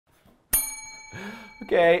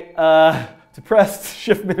Okay, depressed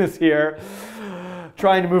shift minutes here,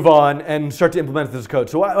 trying to move on and start to implement this code.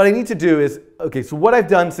 So what I need to do is, okay, so what I've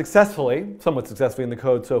done successfully, somewhat successfully in the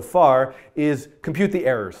code so far, is compute the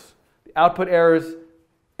errors, the output errors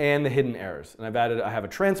and the hidden errors. And I have a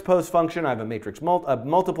transpose function, I have a matrix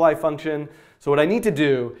multiply function. So what I need to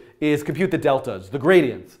do is compute the deltas, the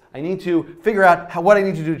gradients. I need to figure out what I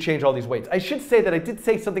need to do to change all these weights. I should say that I did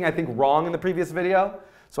say something I think wrong in the previous video,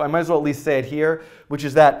 so I might as well at least say it here, which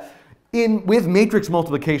is that with matrix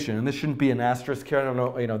multiplication, and this shouldn't be an asterisk here, I don't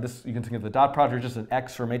know, this, you can think of the dot product or just an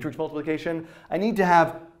X for matrix multiplication. I need to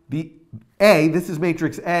have the A, this is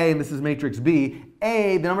matrix A and this is matrix B.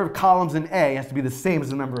 A, the number of columns in A has to be the same as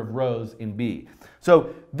the number of rows in B.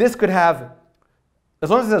 So this could have, as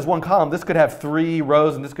long as it has one column, this could have 3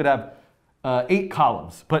 rows and this could have 8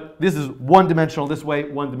 columns. But this is one-dimensional this way,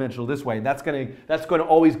 one-dimensional this way. And that's going to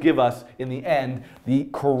always give us, in the end, the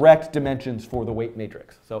correct dimensions for the weight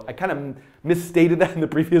matrix. So I kind of misstated that in the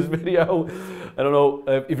previous video. I don't know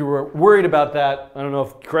if you were worried about that. I don't know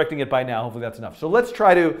if correcting it by now, hopefully that's enough. So let's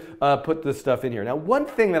try to put this stuff in here. Now, one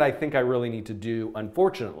thing that I think I really need to do,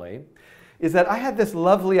 unfortunately, is that I had this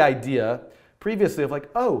lovely idea previously of like,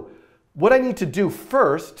 oh, what I need to do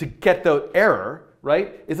first to get the error,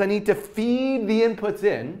 right, is I need to feed the inputs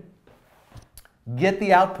in, get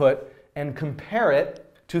the output, and compare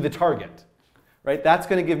it to the target. Right? That's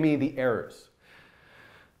going to give me the errors.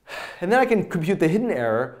 And then I can compute the hidden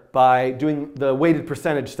error by doing the weighted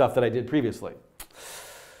percentage stuff that I did previously.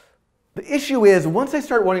 The issue is, once I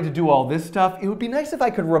start wanting to do all this stuff, it would be nice if I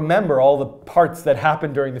could remember all the parts that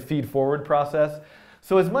happened during the feed forward process.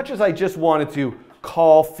 So as much as I just wanted to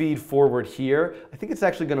call feed forward here, I think it's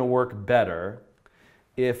actually going to work better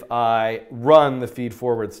if I run the feed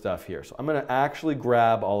forward stuff here. So I'm going to actually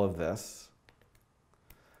grab all of this,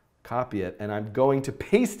 copy it, and I'm going to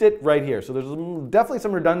paste it right here. So there's definitely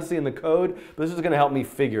some redundancy in the code, but this is going to help me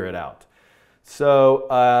figure it out. So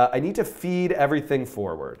I need to feed everything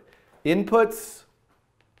forward. Inputs,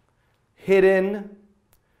 hidden,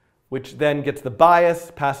 which then gets the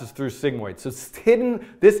bias, passes through sigmoid. So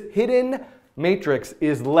this hidden matrix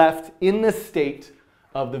is left in the state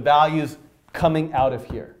of the values coming out of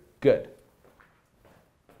here. Good.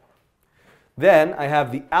 Then I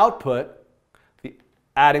have the output,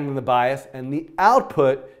 adding the bias, and the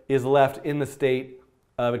output is left in the state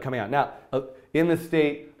of it coming out. Now, in the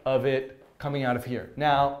state of it coming out of here.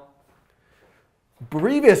 Now,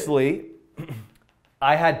 previously,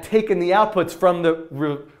 I had taken the outputs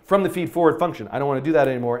from the feed forward function. I don't want to do that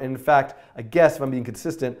anymore. And in fact, I guess if I'm being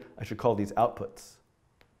consistent, I should call these outputs.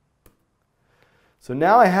 So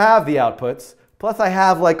now I have the outputs, plus I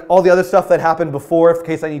have like all the other stuff that happened before in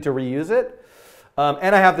case I need to reuse it.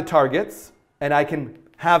 And I have the targets, and I can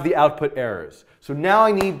have the output errors. So now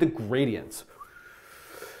I need the gradients.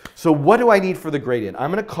 So what do I need for the gradient?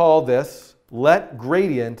 I'm going to call this let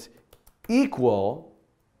gradient equal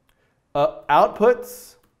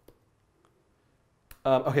outputs.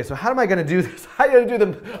 Okay, so how am I going to do this? How am I going to do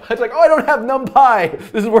them? It's like, oh, I don't have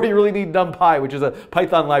NumPy. This is where you really need NumPy, which is a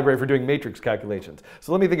Python library for doing matrix calculations.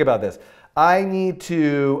 So let me think about this. I need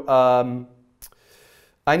to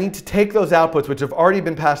take those outputs, which have already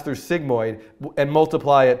been passed through sigmoid, and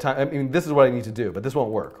multiply it times. I mean, this is what I need to do, but this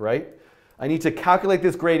won't work, right? I need to calculate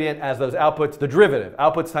this gradient as those outputs, the derivative,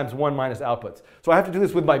 outputs times 1 minus outputs. So I have to do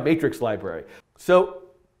this with my matrix library. So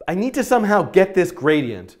I need to somehow get this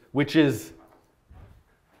gradient, which is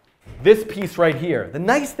this piece right here. The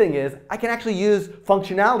nice thing is I can actually use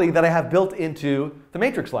functionality that I have built into the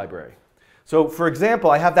matrix library. So for example,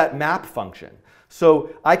 I have that map function.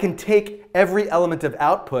 So I can take every element of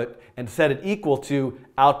output and set it equal to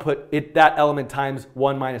output that element times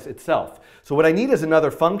 1 minus itself. So what I need is another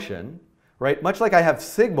function, right? Much like I have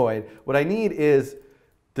sigmoid, what I need is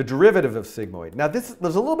the derivative of sigmoid. Now there's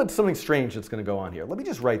a little bit something strange that's going to go on here. Let me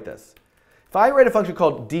just write this. If I write a function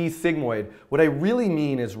called d sigmoid, what I really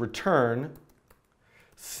mean is return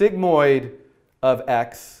sigmoid of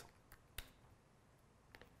x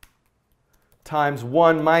times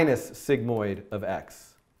 1 minus sigmoid of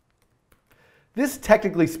x. This,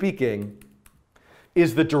 technically speaking,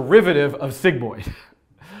 is the derivative of sigmoid.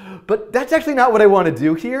 But that's actually not what I want to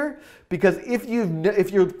do here, because if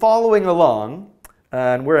you're following along,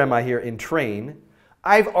 and where am I here? In train,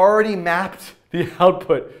 I've already mapped the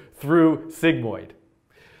output through sigmoid.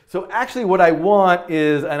 So actually what I want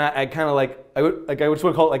is, and I kind of like, I would just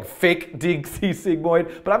want to call it like fake d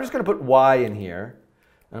sigmoid, but I'm just going to put y in here.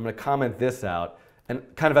 And I'm going to comment this out, and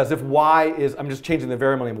kind of as if y is, I'm just changing the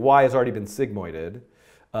variable name, y has already been sigmoided.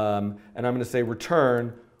 And I'm going to say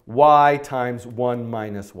return y times 1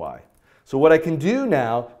 minus y. So what I can do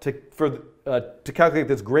now, to calculate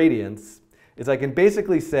this gradients is I can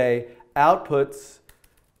basically say outputs,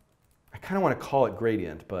 I kind of want to call it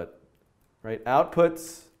gradient, but right,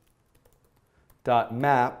 outputs dot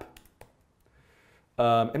map,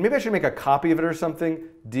 and maybe I should make a copy of it or something,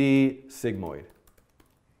 d sigmoid.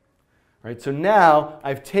 Right, so now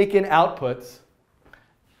I've taken outputs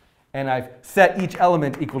and I've set each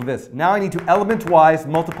element equal to this. Now I need to element-wise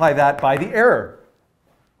multiply that by the error.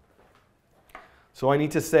 So I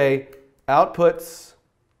need to say outputs.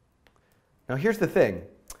 Now here's the thing.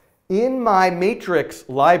 In my matrix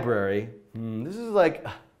library, this is like,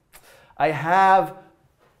 I have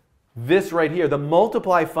this right here. The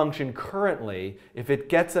multiply function currently, if it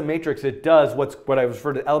gets a matrix, it does what I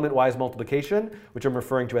refer to element-wise multiplication, which I'm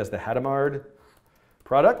referring to as the Hadamard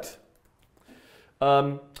product.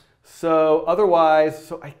 So otherwise,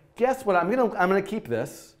 so I guess what I'm gonna keep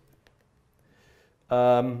this,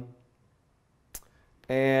 and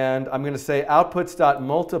I'm gonna say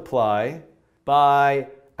outputs.multiply by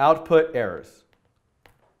output errors.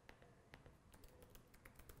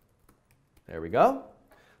 There we go.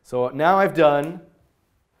 So now I've done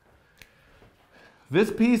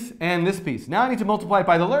this piece and this piece. Now I need to multiply it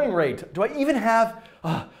by the learning rate. Do I even have,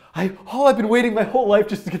 I've been waiting my whole life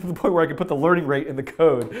just to get to the point where I can put the learning rate in the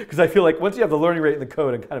code, because I feel like once you have the learning rate in the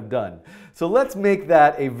code, I'm kind of done. So let's make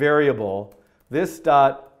that a variable, this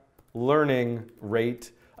dot learning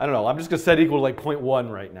rate. I don't know, I'm just going to set equal to like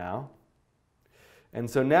 0.1 right now. And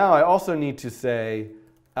so now I also need to say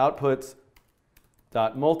outputs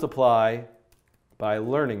dot multiply by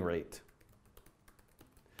learning rate.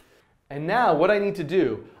 And now what I need to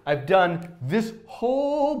do, I've done this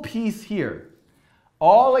whole piece here.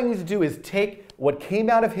 All I need to do is take what came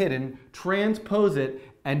out of hidden, transpose it,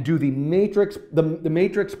 and do the matrix, the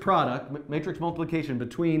matrix product, matrix multiplication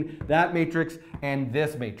between that matrix and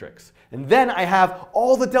this matrix. And then I have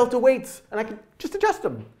all the delta weights, and I can just adjust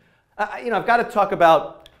them. I've got to talk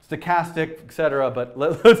about stochastic, etc. But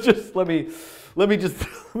let me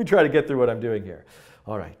try to get through what I'm doing here.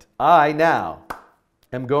 All right, I now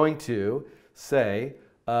am going to say,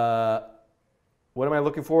 what am I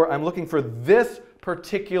looking for? I'm looking for this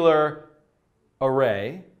particular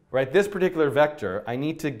array, right? This particular vector. I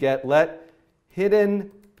need to let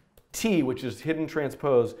hidden t, which is hidden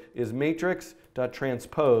transpose, is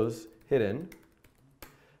matrix.transpose hidden,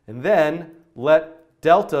 and then let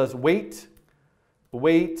deltas weight.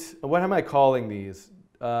 What am I calling these?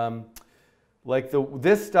 Like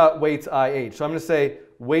this dot weights IH. So I'm going to say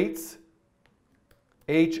weights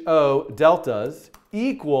HO deltas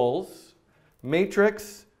equals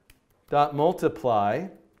matrix dot multiply.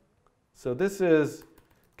 So this is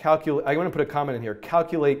calculate. I'm going to put a comment in here.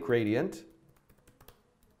 Calculate gradient,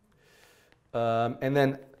 and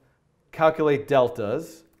then calculate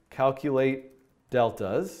deltas. Calculate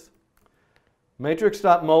deltas. Matrix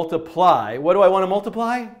dot multiply. What do I want to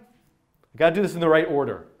multiply? I got to do this in the right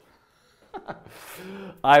order.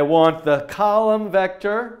 I want the column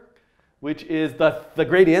vector, which is the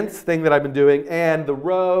gradients thing that I've been doing, and the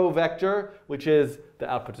row vector, which is the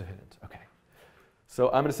outputs of hidden. Okay. So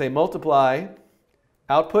I'm going to say multiply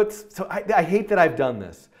outputs. So I hate that I've done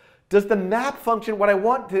this. Does the map function, what I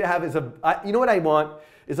want to have is you know what I want?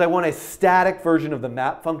 Is I want a static version of the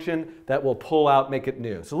map function that will pull out, make it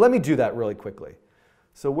new. So let me do that really quickly.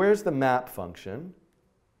 So where's the map function?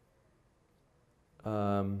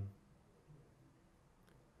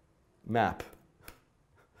 Map.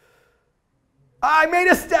 I made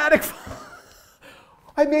a static.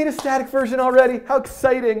 I made a static version already. How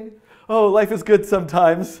exciting! Oh, life is good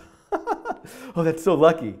sometimes. Oh, that's so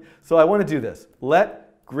lucky. So I want to do this.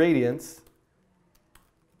 Let gradients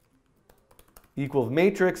equals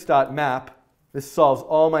matrix.map. This solves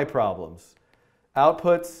all my problems.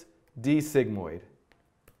 Outputs d sigmoid.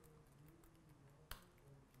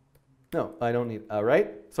 No, I don't need. All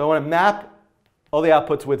right. So I want to map all the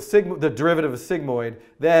outputs with the derivative of sigmoid,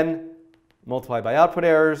 then multiply by output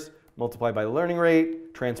errors, multiply by the learning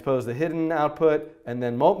rate, transpose the hidden output, and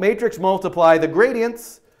then matrix multiply the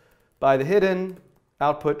gradients by the hidden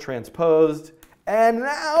output transposed. And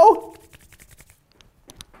now,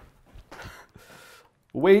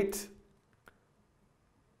 weight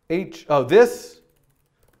this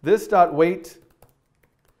dot weight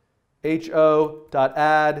HO dot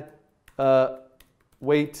add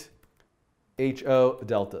weight HO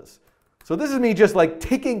deltas. So this is me just like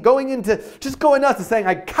going nuts and saying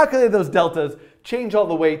I calculated those deltas, change all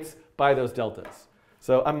the weights by those deltas.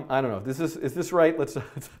 So I don't know. Is this right? We'll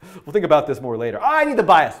think about this more later. Oh, I need the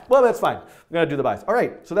bias. Well, that's fine. I'm going to do the bias. All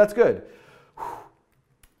right, so that's good.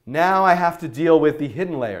 Now I have to deal with the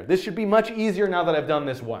hidden layer. This should be much easier now that I've done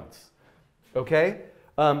this once. Okay?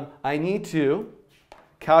 I need to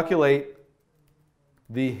calculate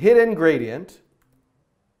the hidden gradient,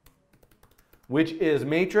 which is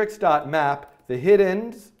matrix.map, the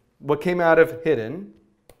hiddens, what came out of hidden,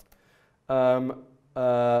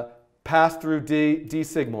 passed through d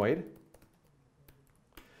sigmoid.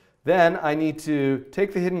 Then I need to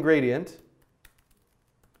take the hidden gradient.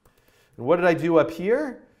 And what did I do up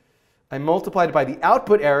here? I multiplied it by the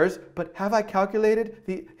output errors, but have I calculated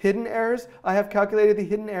the hidden errors? I have calculated the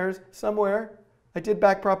hidden errors somewhere. I did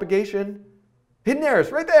backpropagation. Hidden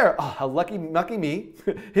errors, right there. Oh, how lucky me.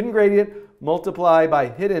 Hidden gradient, multiply by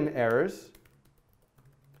hidden errors.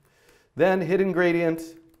 Then hidden gradient,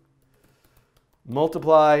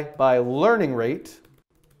 multiply by learning rate.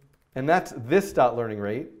 And that's this dot learning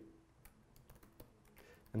rate.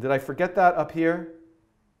 And did I forget that up here?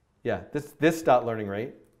 Yeah, this dot learning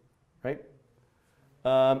rate, right?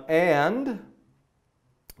 And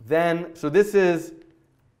then, so this is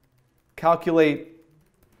calculate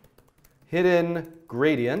hidden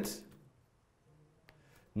gradient.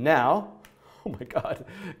 Now, oh my God,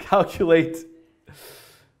 calculate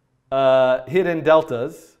hidden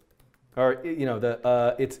deltas, or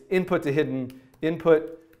it's input to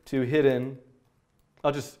hidden.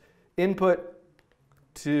 I'll just input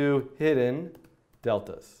to hidden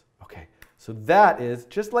deltas. Okay, so that is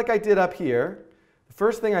just like I did up here. The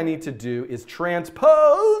first thing I need to do is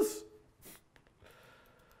transpose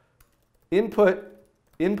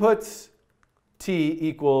inputs t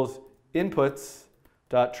equals inputs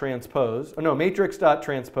dot transpose. Oh no, matrix dot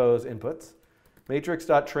transpose inputs. Matrix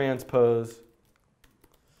dot transpose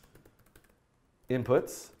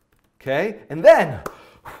inputs. Okay, and then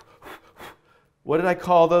what did I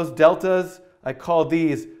call those deltas? I call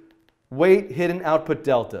these weight hidden output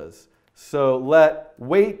deltas. So let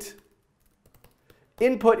weight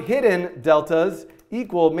input hidden deltas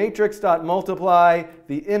equal matrix dot multiply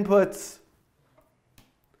the inputs.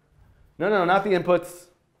 No, not the inputs.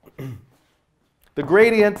 The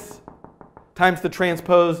gradients times the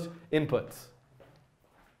transposed inputs.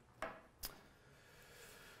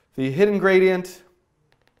 The hidden gradient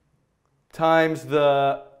times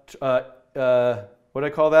the, what do I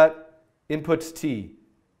call that? Inputs t.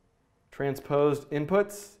 Transposed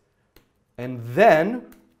inputs. And then,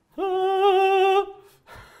 I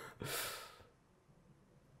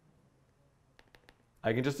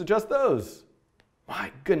can just adjust those.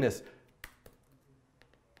 My goodness.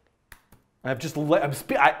 I'm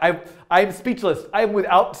speechless. I'm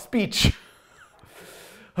without speech.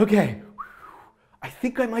 Okay. I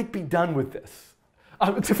think I might be done with this,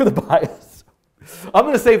 except for the bias. I'm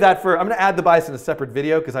going to save that I'm going to add the bias in a separate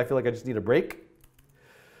video because I feel like I just need a break.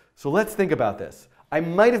 So let's think about this. I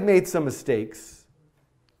might have made some mistakes,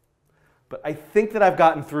 but I think that I've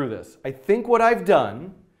gotten through this. I think what I've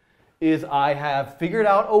done is I have figured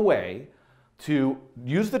out a way to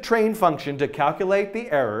use the train function to calculate the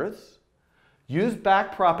errors, use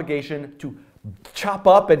backpropagation to chop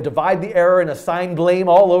up and divide the error and assign blame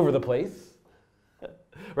all over the place.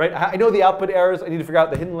 Right? I know the output errors. I need to figure out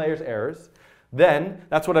the hidden layers errors. Then,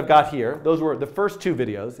 that's what I've got here. Those were the first two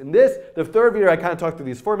videos. In this, the third video, I kind of talked through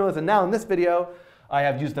these formulas. And now in this video, I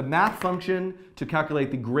have used the math function to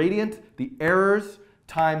calculate the gradient, the errors,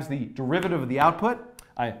 times the derivative of the output.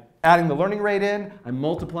 I'm adding the learning rate in. I'm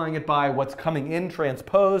multiplying it by what's coming in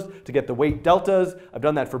transposed to get the weight deltas. I've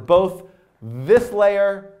done that for both this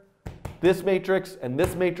layer, this matrix, and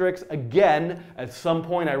this matrix. Again, at some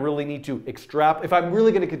point I really need to extrapolate. If I'm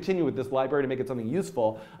really going to continue with this library to make it something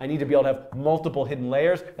useful, I need to be able to have multiple hidden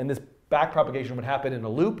layers, and this backpropagation would happen in a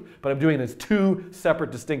loop, but I'm doing it as two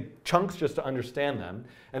separate distinct chunks just to understand them.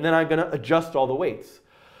 And then I'm going to adjust all the weights.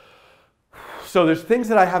 So there's things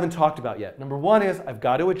that I haven't talked about yet. Number one is I've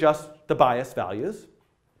got to adjust the bias values.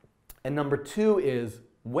 And number two is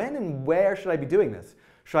when and where should I be doing this?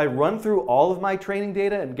 Should I run through all of my training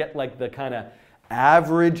data and get like the kind of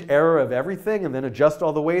average error of everything and then adjust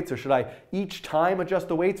all the weights? Or should I each time adjust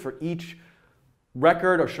the weights for each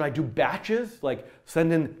record? Or should I do batches? Like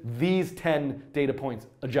send in these 10 data points,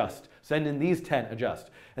 adjust. Send in these 10,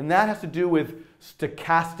 adjust. And that has to do with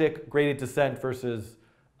stochastic gradient descent versus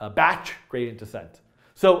batch gradient descent.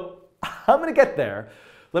 So I'm going to get there.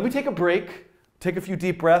 Let me take a break, take a few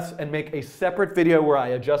deep breaths, and make a separate video where I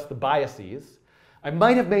adjust the biases. I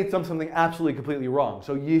might have made something absolutely completely wrong.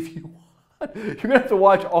 So if you want, you're going to have to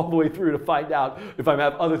watch all the way through to find out if I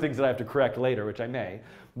have other things that I have to correct later, which I may.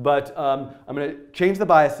 But I'm going to change the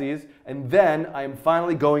biases, and then I'm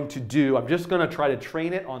finally going to I'm just going to try to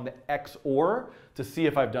train it on the XOR to see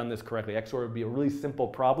if I've done this correctly. XOR would be a really simple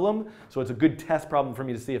problem, so it's a good test problem for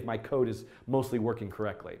me to see if my code is mostly working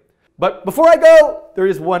correctly. But before I go, there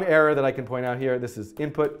is one error that I can point out here. This is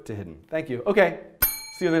input to hidden. Thank you. Okay,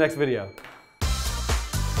 see you in the next video.